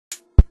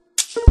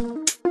The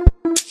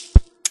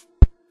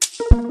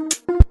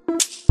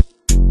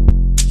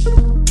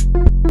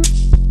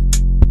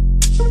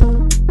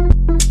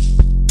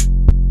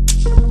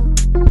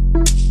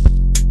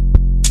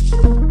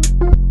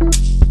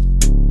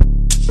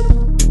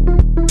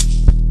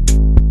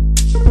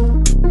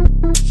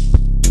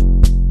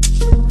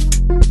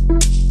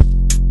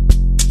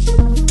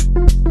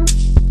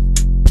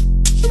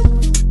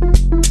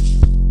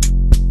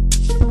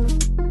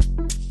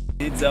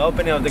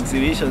opening of the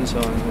exhibition, so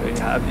I'm very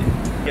happy.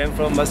 Came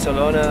from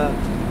Barcelona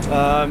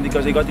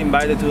because I got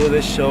invited to do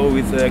the show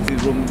with the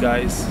Exit Room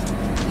guys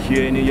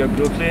here in New York,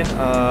 Brooklyn.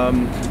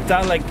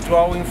 Done like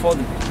drawing for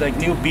like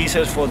new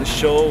pieces for the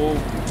show.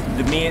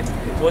 The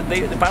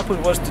purpose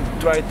was to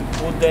try to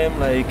put them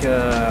like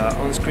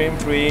on screen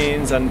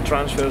prints and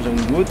transfers on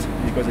wood,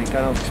 because I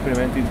kind of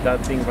experimented with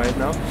that thing right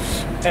now.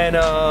 And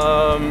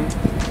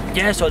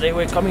yeah, so they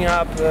were coming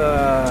up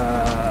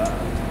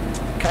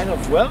kind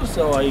of well,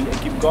 so I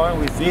keep going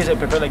with this. I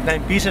prepared like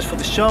 9 pieces for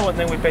the show, and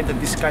then we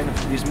painted this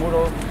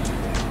mural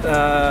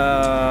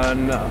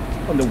on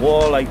the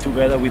wall, like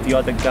together with the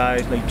other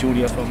guys like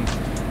Julia from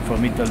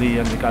Italy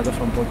and Ricardo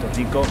from Puerto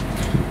Rico.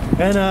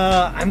 And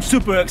I'm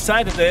super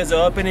excited. There's the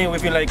opening.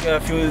 We've been like a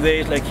few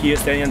days like here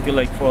staying until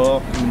like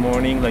 4 in the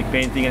morning, like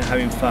painting and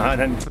having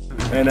fun.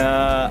 And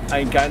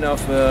I'm kind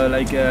of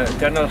like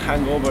eternal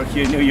hangover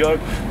here in New York,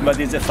 but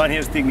it's the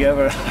funniest thing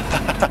ever.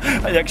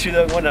 I actually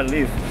don't want to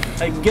leave.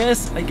 I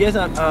guess I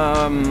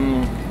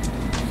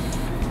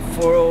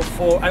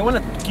want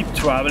to keep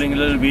traveling a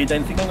little bit. I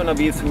think I'm gonna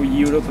be through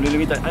Europe a little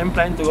bit. I'm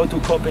planning to go to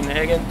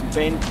Copenhagen to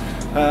paint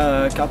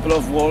a couple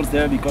of walls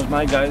there, because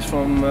my guys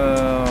from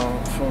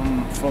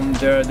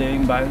there, they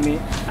invite me.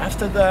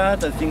 After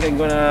that, I think I'm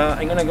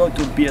gonna go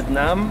to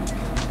Vietnam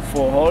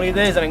for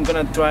holidays, and I'm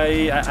gonna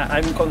try.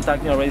 I'm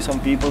contacting already some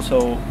people,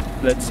 so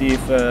let's see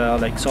if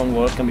like some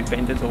walls can be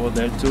painted over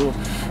there too,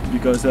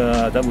 because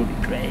that would be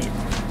great.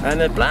 And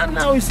the plan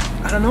now is,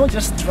 I don't know,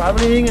 just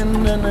traveling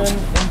and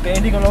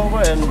painting all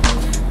over and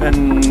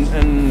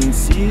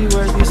see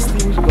where these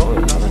things go. I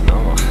don't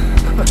know.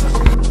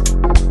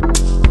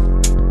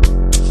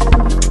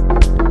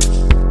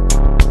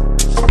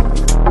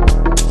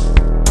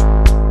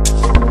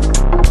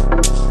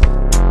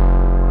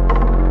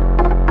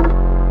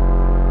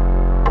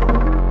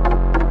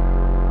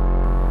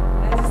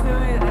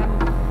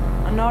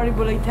 I'm an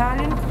horrible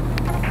Italian,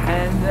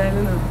 and I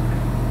don't know.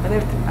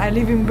 I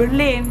live in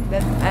Berlin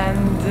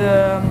and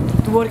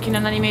to work in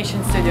an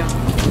animation studio.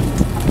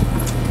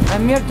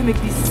 I'm here to make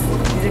this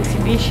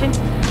exhibition.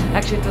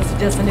 Actually, it was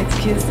just an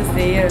excuse to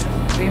stay here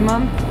 3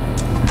 months.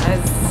 As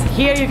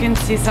here you can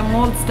see some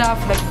old stuff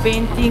like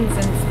paintings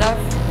and stuff,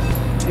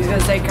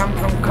 because I come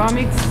from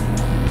comics.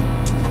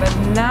 But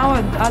now,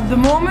 at the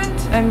moment,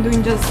 I'm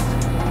doing just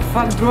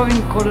fun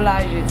drawing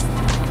collages.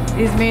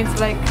 This means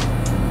like,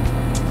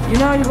 you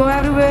know, you go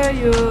everywhere,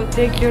 you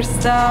take your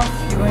stuff,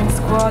 you go in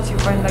squats, you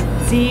find like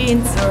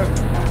zines or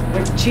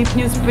like cheap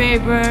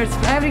newspapers,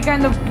 every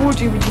kind of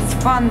bullshit which is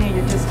funny.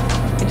 You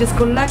just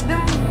collect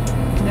them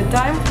in the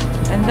time,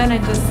 and then I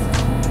just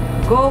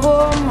go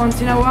home once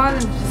in a while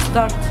and just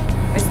start.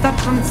 I start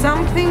from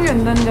something,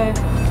 and then I'm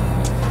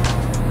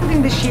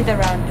putting the shit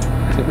around.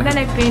 And then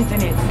I paint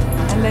on it,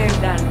 and they're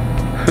done.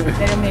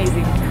 They're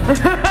amazing.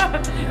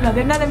 No,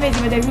 they're not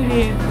amazing, but they're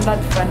really a lot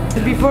of fun.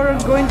 Before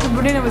going to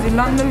Berlin, I was in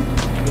London.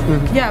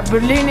 Yeah,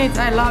 Berlin,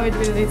 I love it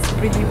because it's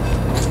pretty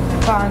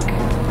punk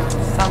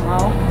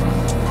somehow.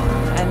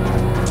 And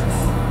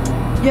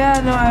yeah,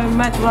 no, I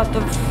met a lot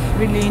of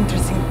really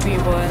interesting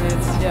people, and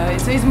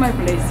it's my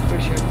place for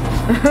sure.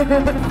 I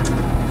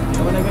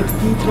want to go to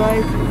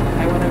THREEP,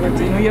 I want to go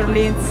to New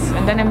Orleans,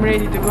 and then I'm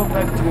ready to go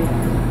back to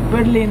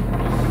Berlin.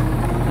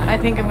 I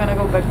think I'm gonna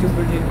go back to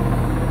Berlin.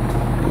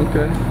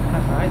 Okay.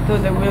 I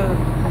thought I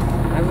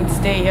would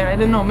stay here. I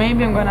don't know,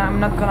 maybe I'm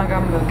not gonna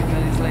come back,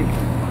 but it's like,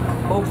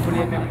 hopefully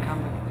I'm gonna come back.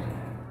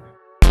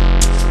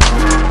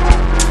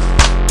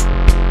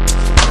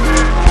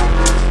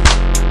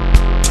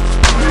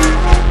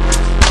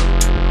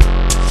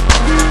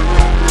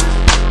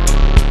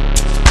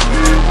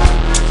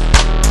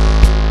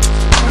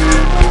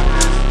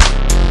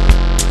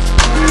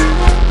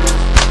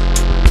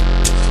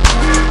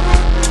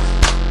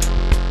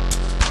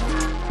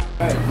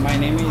 My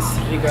name is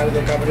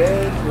Ricardo.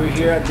 We're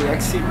here at the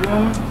Exit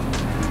Room.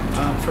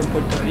 I'm from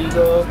Puerto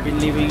Rico. Been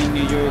living in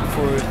New York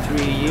for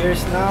 3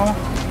 years now.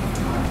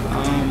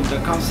 The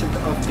concept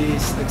of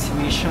this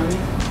exhibition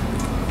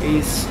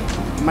is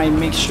my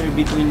mixture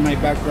between my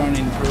background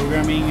in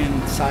programming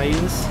and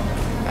science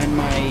and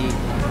my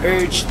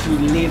urge to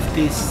live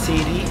this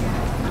city,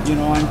 you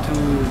know, and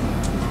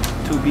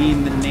to be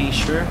in the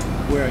nature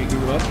where I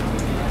grew up.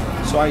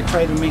 So I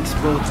try to mix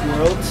both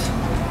worlds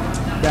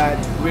that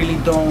really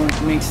don't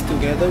mix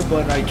together,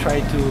 but I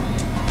try to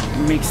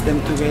mix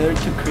them together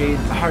to create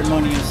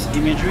harmonious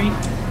imagery.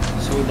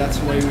 So that's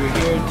why we're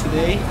here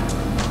today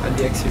at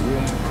the Exit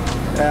Room.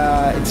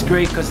 It's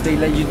great because they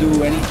let you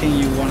do anything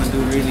you want to do,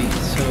 really.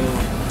 So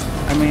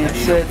I mean,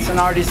 it's an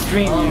artist's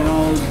dream, you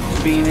know,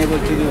 being able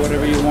to do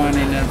whatever you want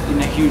in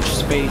a huge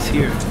space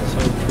here. So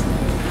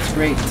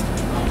great.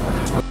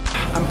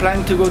 I'm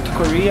planning to go to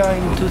Korea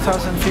in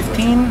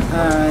 2015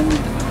 and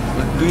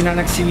doing an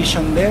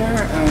exhibition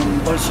there,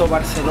 and also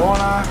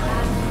Barcelona,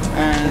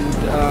 and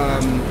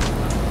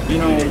you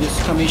know,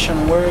 just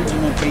commission work, you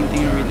know,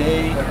 painting every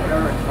day,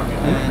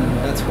 and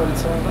that's what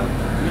it's all about.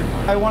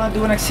 I want to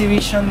do an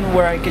exhibition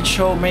where I could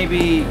show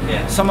maybe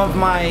some of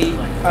my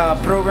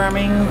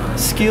programming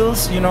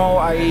skills. You know,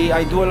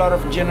 I do a lot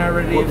of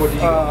generative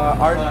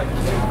art.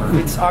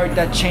 It's art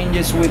that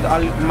changes with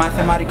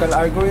mathematical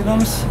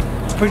algorithms.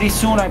 Pretty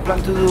soon I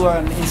plan to do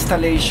an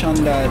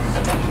installation that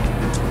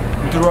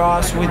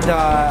draws with the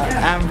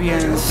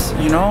ambience,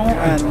 you know,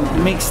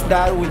 and mix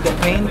that with the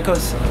paint,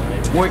 because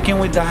working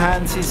with the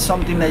hands is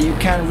something that you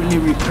can't really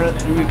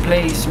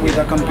replace with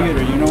a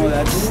computer, you know.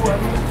 That's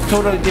a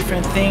totally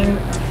different thing.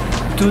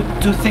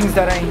 Two things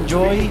that I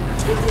enjoy,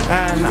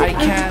 and I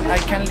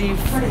can't live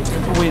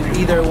with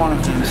either one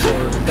of them,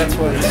 so that's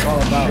what it's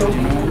all about,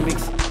 you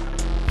know.